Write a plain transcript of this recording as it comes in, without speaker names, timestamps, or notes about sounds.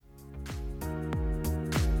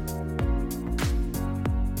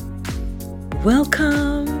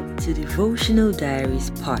Welcome to Devotional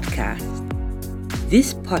Diaries podcast.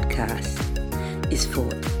 This podcast is for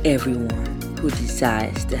everyone who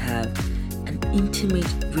desires to have an intimate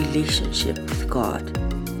relationship with God.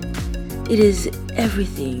 It is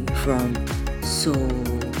everything from soul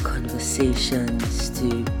conversations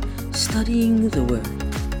to studying the Word,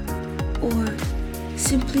 or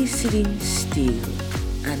simply sitting still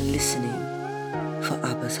and listening for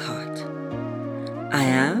Abba's heart. I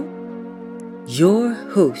am your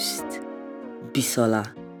host, Bisola.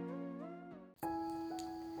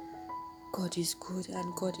 God is good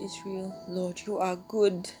and God is real. Lord, you are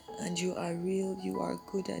good and you are real. You are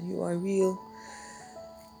good and you are real.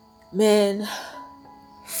 Man,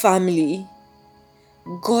 family,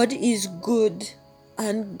 God is good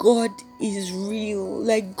and God is real.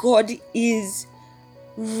 Like, God is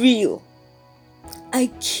real. I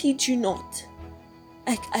kid you not.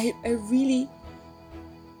 Like, I really,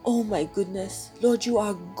 oh my goodness. Lord, you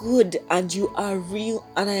are good and you are real,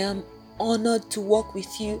 and I am honored to walk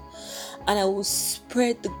with you, and I will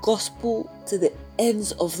spread the gospel to the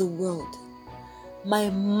ends of the world. My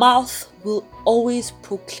mouth will always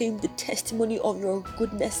proclaim the testimony of your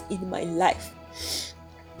goodness in my life.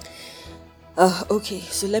 Okay,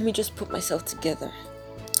 so let me just put myself together.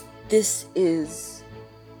 This is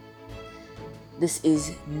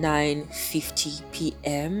 9:50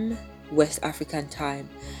 p.m. West African time.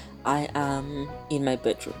 I am in my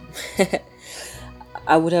bedroom.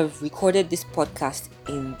 I would have recorded this podcast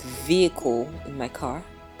in the vehicle in my car,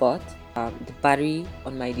 but the battery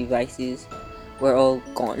on my devices were all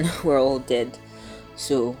gone. We're all dead.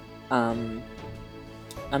 So I'm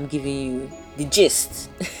giving you the gist.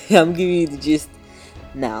 I'm giving you the gist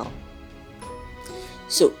now.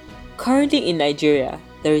 So currently in Nigeria,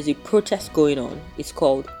 there is a protest going on. It's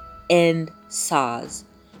called End SARS.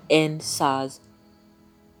 End SARS.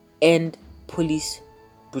 End police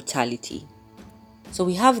brutality. So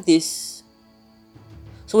we have a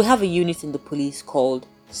unit in the police called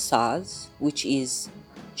SARS, which is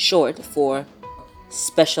short for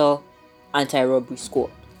Special Anti-Robbery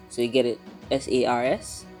Squad. So you get it,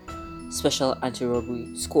 SARS, Special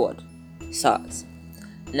Anti-Robbery Squad, SARS.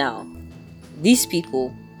 Now, these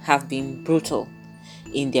people have been brutal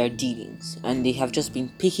in their dealings, and they have just been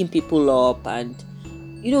picking people up, and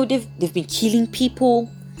they've been killing people.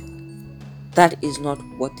 That is not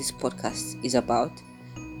what this podcast is about,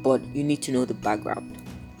 but you need to know the background.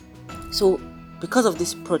 So, because of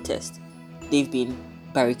this protest, they've been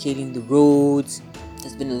barricading the roads.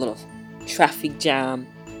 There's been a lot of traffic jam.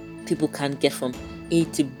 People can't get from A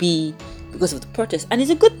to B because of the protest, and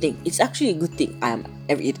it's a good thing. It's actually a good thing.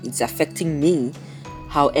 It's affecting me.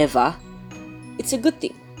 However, it's a good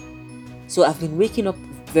thing. So I've been waking up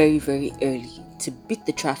very, very early to beat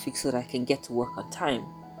the traffic so that I can get to work on time.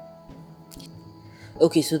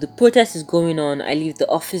 Okay, so the protest is going on. I leave the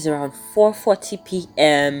office around 4:40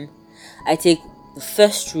 p.m. I take the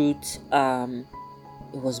first route. It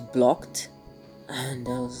was blocked, and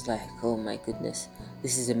I was like, oh my goodness,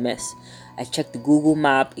 this is a mess. I checked the Google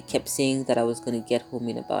map. It kept saying that I was going to get home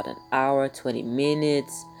in about an hour, 20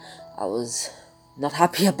 minutes. I was not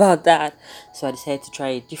happy about that, so I decided to try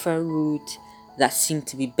a different route that seemed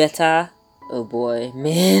to be better. Oh boy,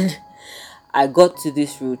 man. I got to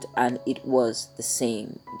this route and it was the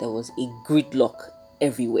same. There was a gridlock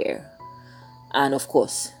everywhere. And of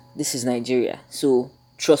course, this is Nigeria, so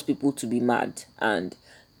trust people to be mad. And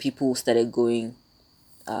people started driving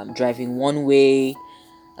one way,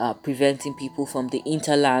 preventing people from the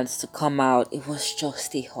interlands to come out. It was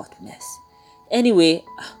just a hot mess. Anyway,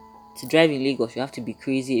 to drive in Lagos, you have to be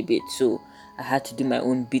crazy a bit. So I had to do my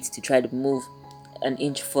own bit to try to move an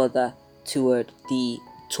inch further toward the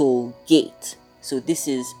toll gate. So this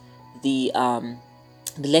is the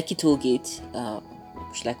Lekki toll gate.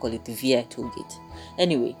 Should I call it the VI toll gate?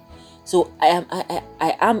 Anyway, so I'm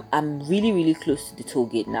really, really close to the toll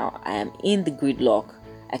gate now. I am in the gridlock.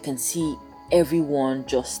 I can see everyone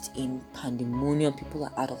just in pandemonium. People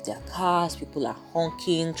are out of their cars. People are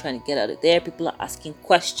honking, trying to get out of there. People are asking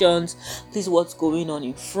questions. Please, what's going on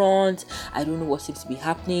in front? I don't know what seems to be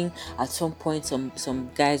happening. At some point, some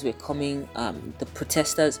guys were coming. The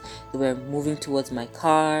protesters, they were moving towards my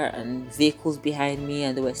car and vehicles behind me,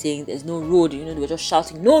 and they were saying there's no road. They were just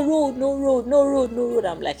shouting, no road, no road, no road, no road.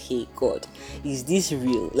 I'm like, hey God, is this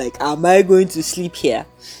real? Like, am I going to sleep here?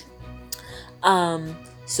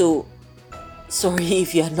 So sorry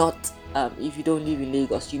if you are not, if you don't live in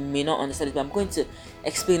Lagos, you may not understand it, but I'm going to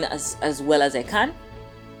explain it as well as I can.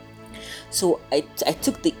 So I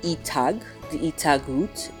took the e-tag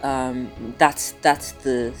route. That's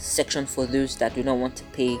the section for those that do not want to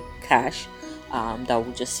pay cash. that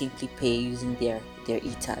would just simply pay using their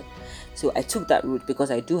e-tag. So I took that route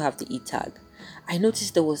because I do have the e-tag. I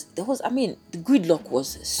noticed there was, I mean, the gridlock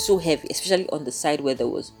was so heavy, especially on the side where there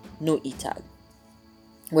was no e-tag,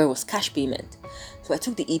 where it was cash payment. So I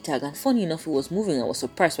took the e-tag, and funny enough, it was moving. I was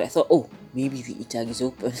surprised, but I thought, oh, maybe the e-tag is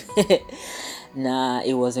open. Nah,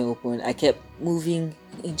 it wasn't open. I kept moving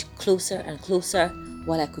inch closer and closer,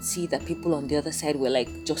 while I could see that people on the other side were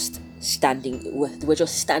like just standing, were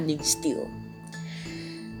just standing still.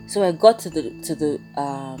 So I got to the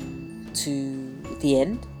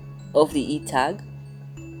end of the e-tag,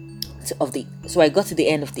 so I got to the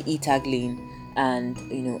end of the e-tag lane, and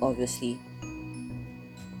obviously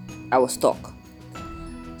I was stuck.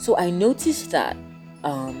 So I noticed that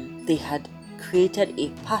they had created a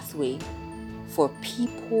pathway for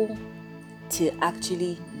people to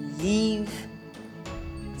actually leave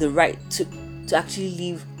the right to actually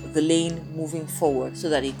leave the lane moving forward, so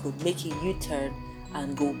that they could make a U-turn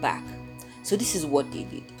and go back. So this is what they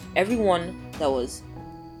did. Everyone that was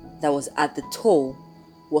at the toll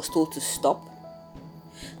was told to stop.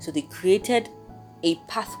 So they created a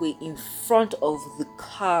pathway in front of the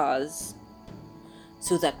cars,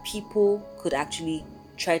 so that people could actually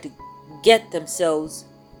try to get themselves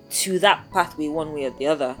to that pathway one way or the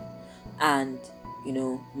other, and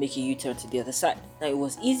make a U-turn to the other side. Now it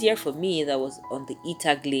was easier for me that was on the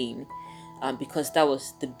e-tag lane, because that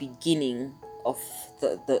was the beginning of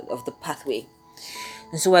the pathway.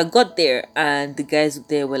 And so I got there, and the guys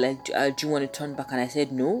there were like, do you want to turn back? And I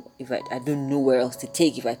said no, if I don't know where else to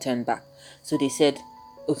take if I turn back. So they said,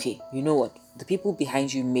 okay, you know what, the people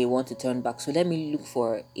behind you may want to turn back, so let me look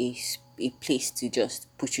for a place to just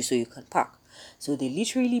put you so you can park. So they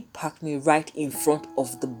literally parked me right in front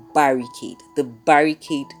of the barricade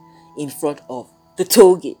in front of the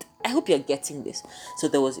toll gate. I hope you're getting this. So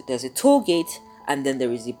there's a toll gate, and then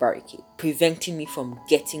there is a barricade preventing me from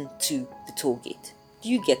getting to the toll gate. Do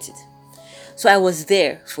you get it? So I was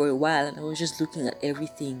there for a while, and I was just looking at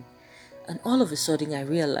everything, and all of a sudden I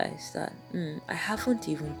realized that I haven't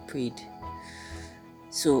even prayed.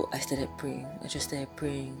 So I started praying. I just started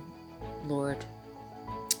praying, Lord,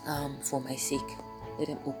 for my sake, let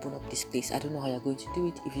them open up this place. I don't know how you're going to do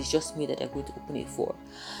it. If it's just me that they're going to open it for,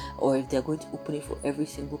 or if they're going to open it for every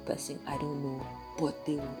single person, I don't know. But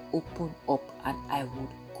they will open up, and I would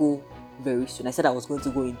go very soon. I said I was going to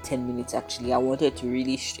go in 10 minutes. Actually, I wanted to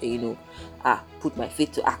really put my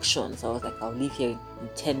faith to action. So I was like, I'll leave here in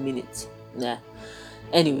 10 minutes. Nah.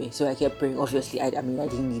 Anyway, so I kept praying. Obviously, I didn't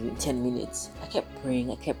leave in 10 minutes. I kept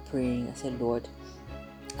praying. I said, Lord,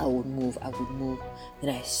 I would move.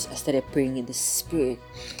 Then I started praying in the spirit,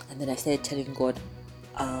 and then I started telling God,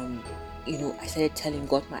 I started telling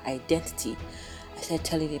God my identity. I started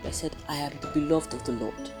telling him, I said, I am the beloved of the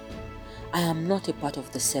Lord. I am not a part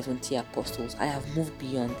of the 70 apostles. I have moved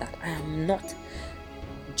beyond that. I am not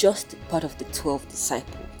just part of the 12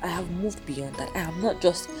 disciples. I have moved beyond that. I am not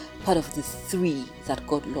just part of the 3 that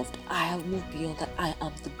God loved. I have moved beyond that. I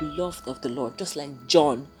am the beloved of the Lord. Just like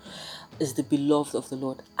John is the beloved of the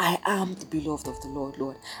Lord, I am the beloved of the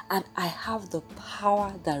Lord. And I have the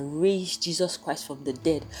power that raised Jesus Christ from the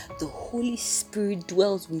dead. The Holy Spirit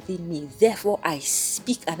dwells within me. Therefore, I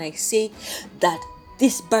speak and I say that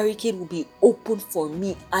this barricade will be open for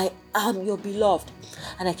me. I am your beloved.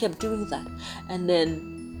 And I kept doing that. And then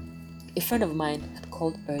a friend of mine had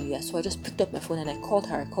called earlier. So I just picked up my phone and I called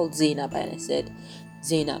her. I called Zainab and I said,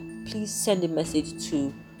 Zainab, please send a message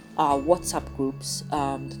to our WhatsApp groups,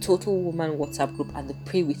 the Total Woman WhatsApp group and the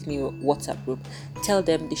Pray With Me WhatsApp group. Tell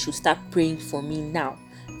them they should start praying for me now.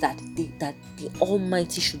 That the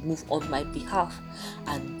Almighty should move on my behalf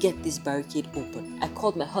and get this barricade open. I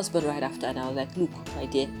called my husband right after and I was like, look, my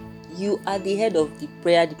dear, you are the head of the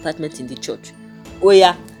prayer department in the church. Oh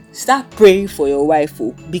yeah, start praying for your wife,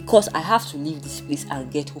 because I have to leave this place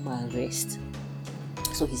and get home and rest.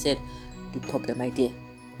 So he said, no problem, my dear,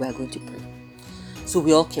 we are going to pray. So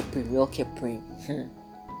we all kept praying.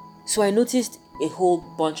 So I noticed a whole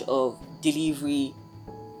bunch of delivery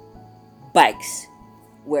bikes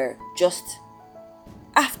were just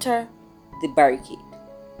after the barricade.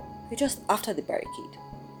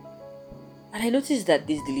 And I noticed that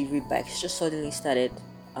these delivery bikes just suddenly started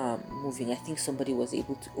moving. I think somebody was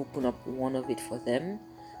able to open up one of it for them,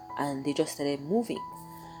 and they just started moving.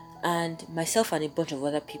 And myself and a bunch of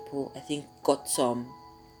other people, I think, got some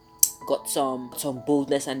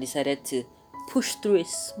boldness and decided to push through a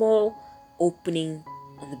small opening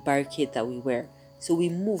on the barricade that we were. So we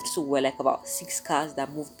moved. So we're like about 6 cars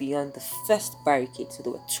that moved beyond the first barricade. So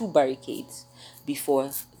there were 2 barricades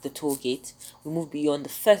before the toll gate. We moved beyond the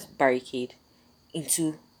first barricade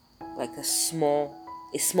into like a small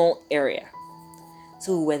area.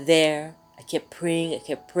 So we were there. I kept praying. I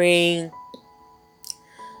kept praying.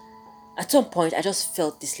 At some point, I just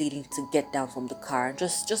felt this leading to get down from the car and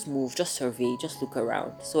just move, just survey, just look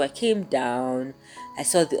around. So I came down. I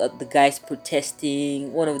saw the guys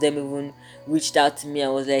protesting. One of them even reached out to me. I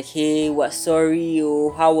was like, "Hey, what? Sorry,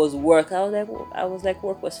 oh, how was work?" I was like,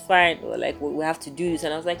 "Work was fine." Or like, we have to do this,"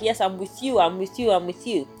 and I was like, "Yes, I'm with you. I'm with you. I'm with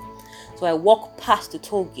you." So I walked past the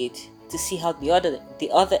toll gate to see how the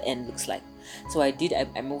other end looks like. So I did.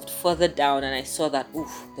 I moved further down and I saw that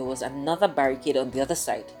there was another barricade on the other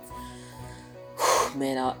side.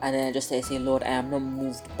 Man, and then I just started saying, Lord, I am not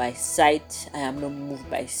moved by sight. I am not moved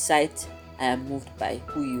by sight. I am moved by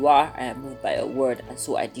who you are. I am moved by your word. And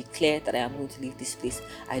so I declare that I am going to leave this place.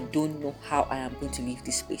 I don't know how I am going to leave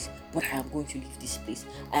this place, but I am going to leave this place.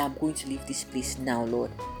 I am going to leave this place now, Lord.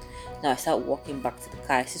 Now I start walking back to the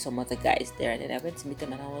car. I see some other guys there, and then I went to meet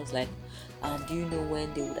them, and I was like, do you know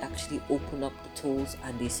when they would actually open up the tolls?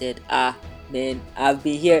 And they said, man, I've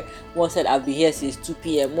been here. One said I've been here since 2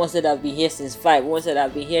 p.m. One said I've been here since 5. One said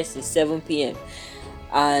I've been here since 7 p.m.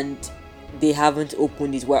 And they haven't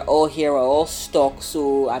opened it. We're all here. We're all stuck.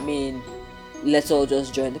 So, I mean, let's all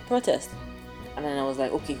just join the protest. And then I was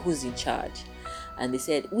like, okay, who's in charge? And they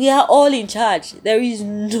said, we are all in charge. There is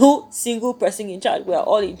no single person in charge. We are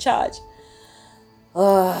all in charge.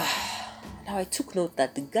 Now I took note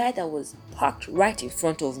that the guy that was parked right in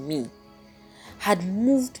front of me had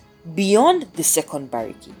moved beyond the second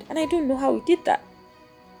barricade. And I don't know how he did that.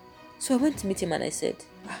 So I went to meet him and I said,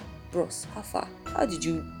 bros, how far? How did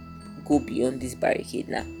you go beyond this barricade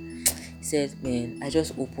now? He said, man, I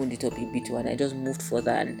just opened it up a bit and I just moved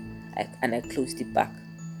further and I closed it back.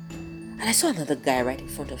 And I saw another guy right in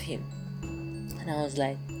front of him. And I was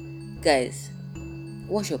like, guys,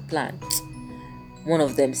 what's your plan? One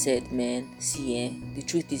of them said, man, see, the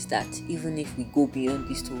truth is that even if we go beyond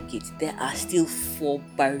this toll gate, there are still 4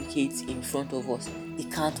 barricades in front of us.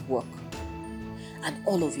 It can't work. And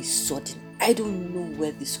all of a sudden, I don't know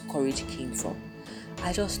where this courage came from.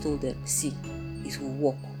 I just told them, see, it will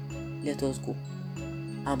work. Let us go.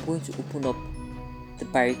 I'm going to open up the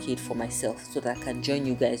barricade for myself so that I can join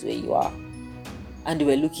you guys where you are. And they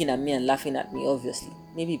were looking at me and laughing at me, obviously.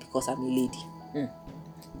 Maybe because I'm a lady.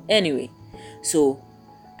 Anyway, so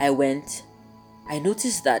I went. I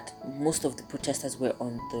noticed that most of the protesters were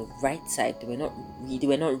on the right side. There were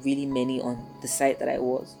not really many on the side that I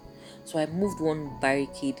was. So I moved one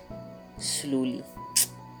barricade slowly.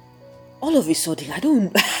 All of a sudden, I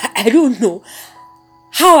don't know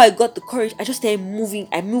how I got the courage. I just started moving.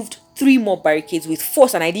 I moved 3 more barricades with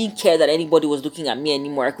force, and I didn't care that anybody was looking at me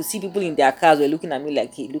anymore. I could see people in their cars were looking at me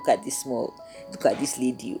like, hey, look at this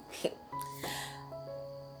lady.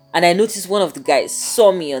 And I noticed one of the guys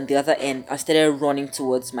saw me on the other end and started running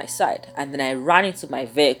towards my side. And then I ran into my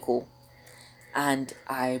vehicle and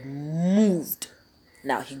I moved.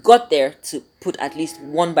 Now he got there to put at least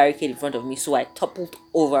 1 barricade in front of me, so I toppled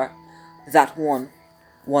over that one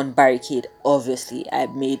barricade. Obviously,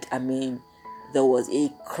 there was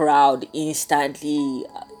a crowd instantly.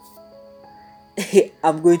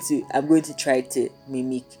 I'm going to try to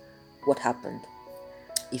mimic what happened.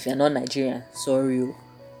 If you're not Nigerian, sorry,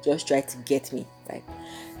 just try to get me, right?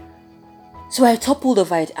 So I toppled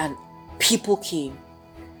over it and people came.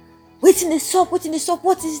 Waiting this up, what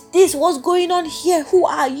is this? What's going on here? Who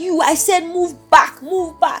are you? I said move back.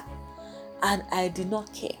 And I did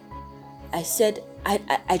not care. I said,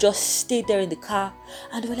 I just stayed there in the car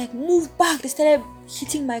and they were like, move back. They started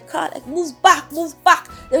hitting my car, like, move back.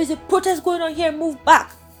 There is a protest going on here, move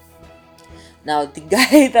back. Now the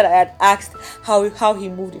guy that I had asked how he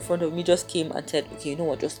moved in front of me just came and said, okay, you know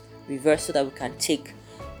what, just reverse so that we can take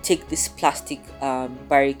this plastic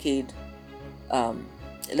barricade.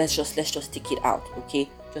 Let's just take it out, okay?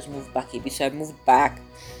 Just move back a bit. So I moved back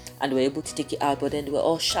and we were able to take it out, but then they were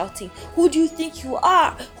all shouting, who do you think you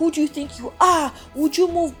are? Would you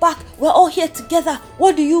move back? We're all here together.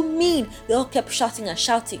 What do you mean? They all kept shouting and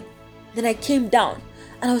shouting. Then I came down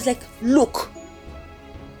and I was like, look,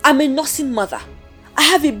 I'm a nursing mother. I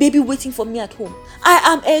have a baby waiting for me at home. I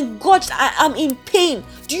am engorged. I am in pain.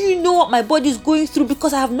 Do you know what my body is going through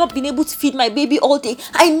because I have not been able to feed my baby all day?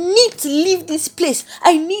 I need to leave this place.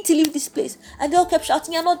 And they all kept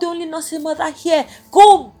shouting, you're not the only nursing mother here.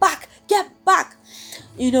 Go back. Get back.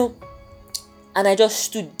 And I just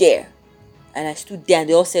stood there. And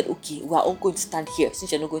they all said, okay, we are all going to stand here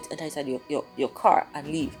since you're not going to enter inside your car and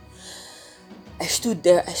leave. I stood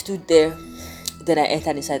there. Then I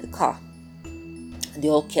entered inside the car. And they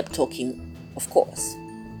all kept talking, of course.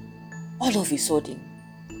 All of a sudden,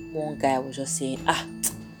 one guy was just saying,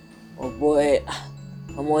 oh boy,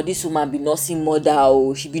 This woman be nursing mother,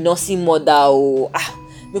 oh, she be nursing mother, oh.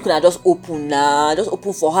 Make una just open now, just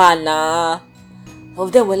open for her now. Some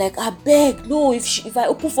of them were like, I beg, no, if I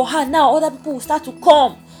open for her now, other people will start to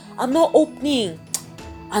come. I'm not opening.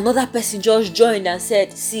 Another person just joined and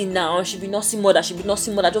said, see now, she be nursing mother,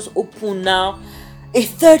 just open now. A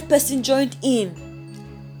third person joined in.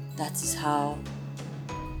 That is how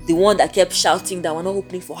the one that kept shouting that we're not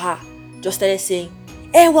opening for her just started saying,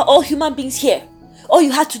 hey, we're all human beings here. All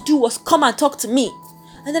you had to do was come and talk to me.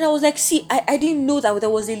 And then I was like, see, I didn't know that there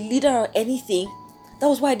was a leader or anything. That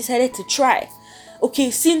was why I decided to try.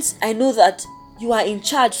 Okay, since I know that you are in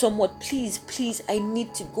charge somewhat, please, I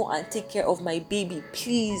need to go and take care of my baby,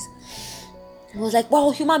 please. I was like, we're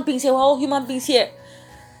all human beings here,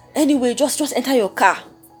 Anyway, just enter your car.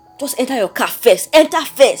 Just enter your car first. Enter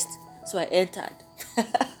first. So I entered.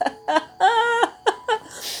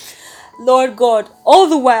 Lord God, all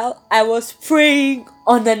the while I was praying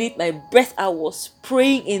underneath my breath. I was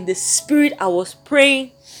praying in the spirit. I was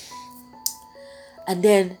praying. And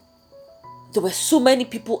then there were so many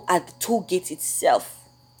people at the toll gate itself.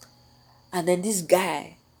 And then this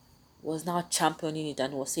guy was now championing it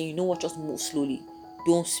and was saying, you know what, just move slowly.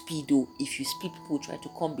 Don't speed though. If you speed, people will try to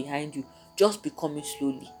come behind you. Just be coming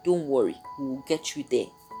slowly. Don't worry. We will get you there.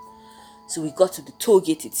 So we got to the toll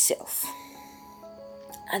gate itself.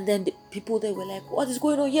 And then the people there were like, what is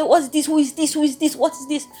going on here? What is this? Who is this? What is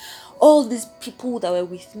this? All these people that were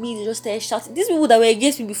with me, they just started shouting. These people that were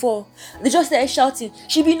against me before, they just started shouting,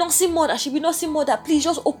 she be nursing mother. Please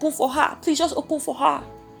just open for her.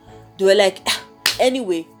 They were like,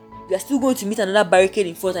 anyway, you are still going to meet another barricade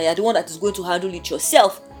in front and you're the one that is going to handle it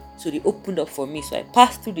yourself. So they opened up for me. So I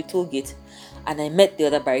passed through the toll gate and I met the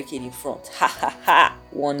other barricade in front.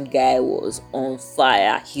 One guy was on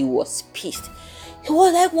fire. He was pissed. He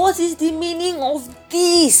was like, what is the meaning of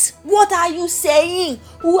this? What are you saying?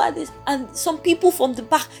 Who are this? And some people from the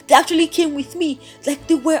back, they actually came with me. Like,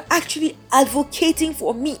 they were actually advocating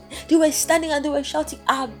for me. They were standing and they were shouting,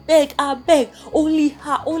 I beg, only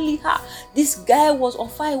her. This guy was on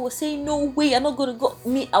fire. He was saying, no way, you're not going to go.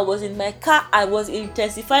 Me, I was in my car. I was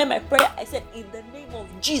intensifying my prayer. I said, in the name of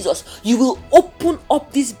Jesus, you will open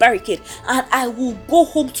up this barricade and I will go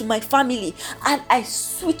home to my family. And I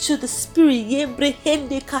switch to the spirit. You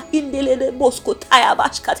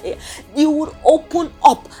would open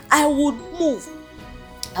up. I would move.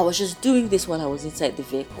 I was just doing this while I was inside the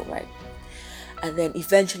vehicle, right? And then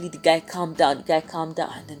eventually the guy calmed down.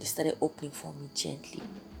 And then they started opening for me gently.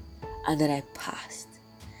 And then I passed.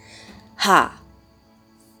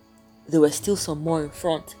 There were still some more in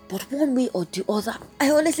front. But one way or the other,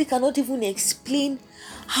 I honestly cannot even explain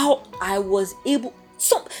how I was able.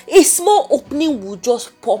 A small opening would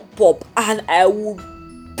just pop up and I would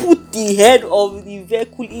put the head of the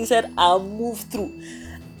vehicle inside and move through.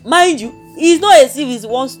 Mind you, it's not as if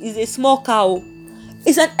it's a small car.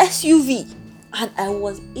 It's an SUV. And I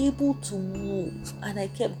was able to move and I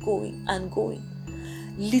kept going and going.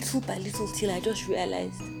 Little by little till I just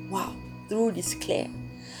realized, wow, the road is clear.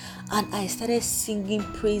 And I started singing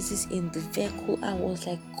praises in the vehicle and was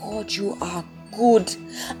like, God, you are good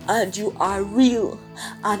and you are real,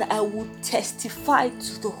 and I will testify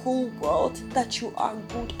to the whole world that you are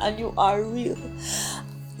good and you are real.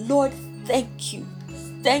 Lord, thank you,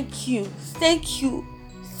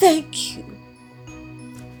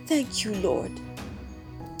 Lord.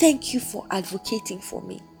 Thank you for advocating for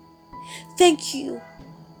me. Thank you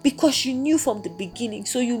because you knew from the beginning,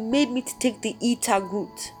 so you made me to take the E-tag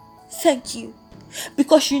route. Thank you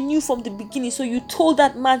because you knew from the beginning, so you told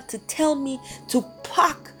that man to tell me to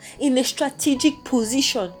park in a strategic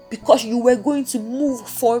position because you were going to move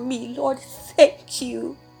for me. Lord, thank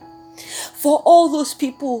you for all those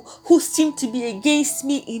people who seemed to be against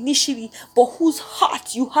me initially, but whose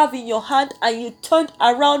heart you have in your hand and you turned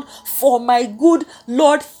around for my good.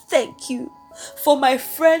 Lord, thank you for my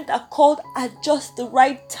friend that called at just the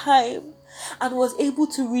right time and was able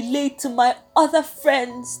to relate to my other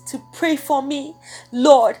friends to pray for me.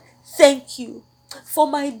 Lord, thank you for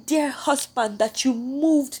my dear husband that you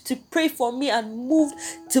moved to pray for me and moved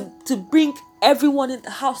to bring everyone in the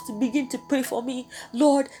house to begin to pray for me.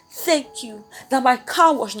 Lord, thank you that my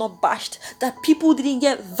car was not bashed, that people didn't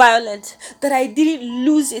get violent, that I didn't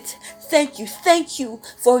lose it. Thank you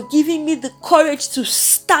for giving me the courage to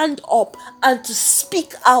stand up and to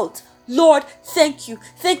speak out. Lord, thank you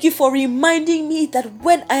for reminding me that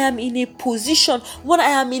when I am in a position, when I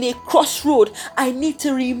am in a crossroad, I need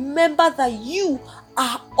to remember that you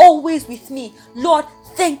are always with me. Lord,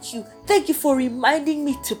 thank you for reminding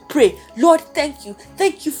me to pray. Lord, thank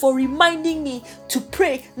you for reminding me to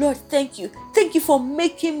pray. Lord, thank you for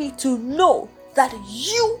making me to know that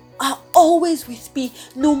you are always with me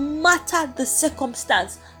no matter the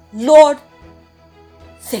circumstance. Lord,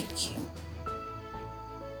 thank you.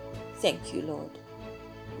 Thank you, Lord.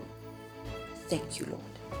 Thank you, Lord.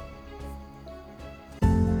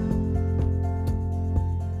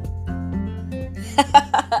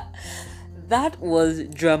 That was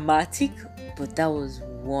dramatic, but that was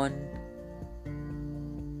one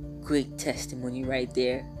great testimony right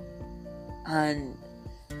there. And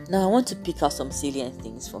now I want to pick out some salient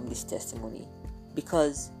things from this testimony,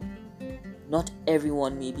 because not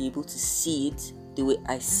everyone may be able to see it the way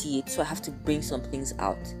I see it, so I have to bring some things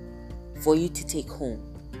out for you to take home.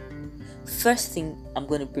 First thing I'm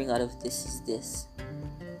going to bring out of this is this: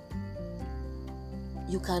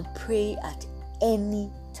 you can pray at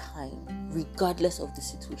any time, regardless of the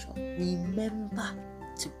situation. Remember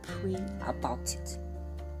to pray about it.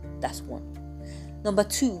 That's one. Number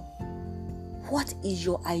two, what is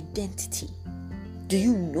your identity? Do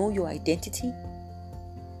you know your identity?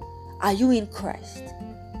 Are you in Christ?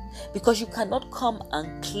 Because you cannot come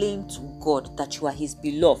and claim to God that you are His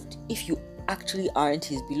beloved if you actually aren't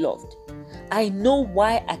His beloved. I know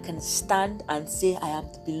why I can stand and say I am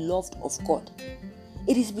the beloved of God.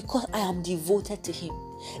 It is because I am devoted to Him.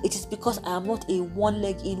 It is because I am not a one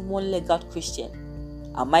leg in, one leg out Christian.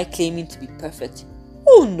 Am I claiming to be perfect?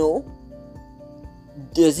 Oh no.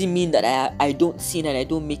 Does it mean that I don't sin and I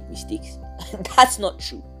don't make mistakes? That's not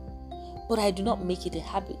true. But I do not make it a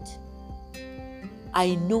habit.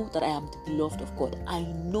 I know that I am the beloved of God. I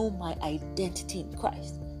know my identity in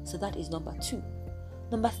Christ. So that is number two.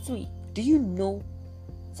 Number three, do you know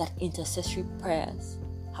that intercessory prayers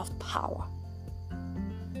have power?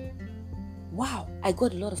 Wow, I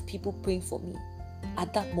got a lot of people praying for me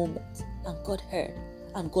at that moment, and God heard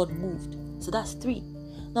and God moved. So that's three.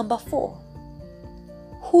 Number four,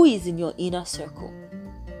 who is in your inner circle?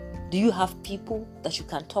 Do you have people that you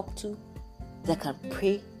can talk to, that can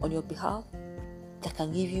pray on your behalf, that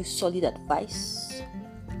can give you solid advice?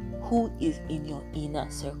 Who is in your inner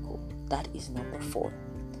circle? That is number four.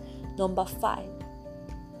 Number five,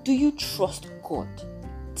 do you trust God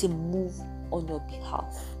to move on your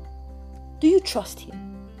behalf? Do you trust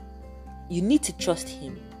Him? You need to trust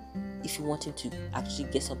Him if you want Him to actually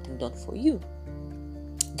get something done for you.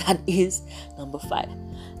 That is number five.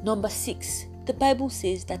 Number six, the Bible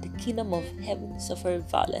says that the kingdom of heaven suffereth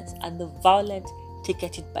violence, and the violent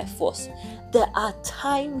taketh it by force. There are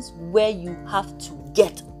times where you have to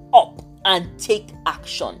get up and take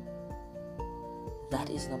action. That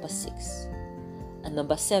is number six. And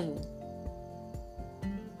number seven,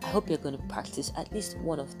 I hope you're going to practice at least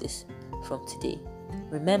one of this from today.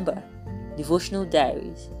 Remember, Devotional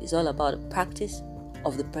Diaries is all about the practice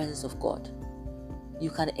of the presence of God.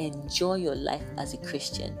 You can enjoy your life as a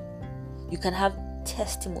Christian. You can have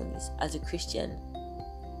testimonies as a Christian.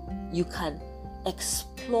 You can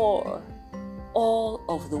explore all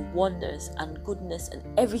of the wonders and goodness and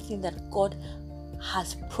everything that God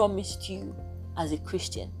has promised you as a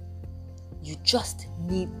Christian. You just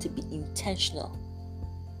need to be intentional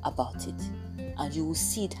about it, and you will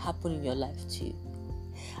see it happen in your life too.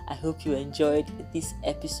 I hope you enjoyed this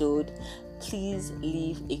episode. Please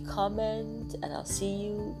leave a comment, and I'll see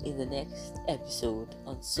you in the next episode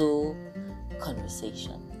on Soul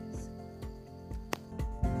Conversations.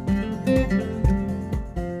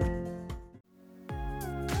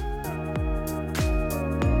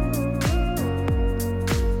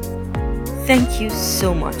 Thank you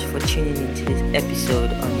so much for tuning into this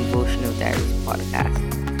episode on Devotional Diaries podcast.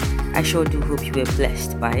 I sure do hope you were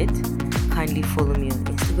blessed by it. Kindly follow me on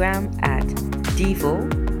Instagram at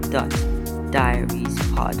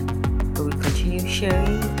devo.diariespod, where we continue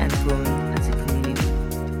sharing and growing as a community.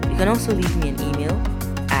 You can also leave me an email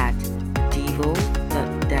at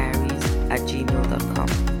devo.diaries@gmail.com.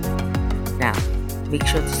 Now, make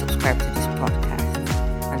sure to subscribe to this podcast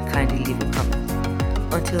and kindly leave a comment.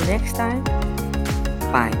 Until next time,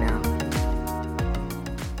 bye.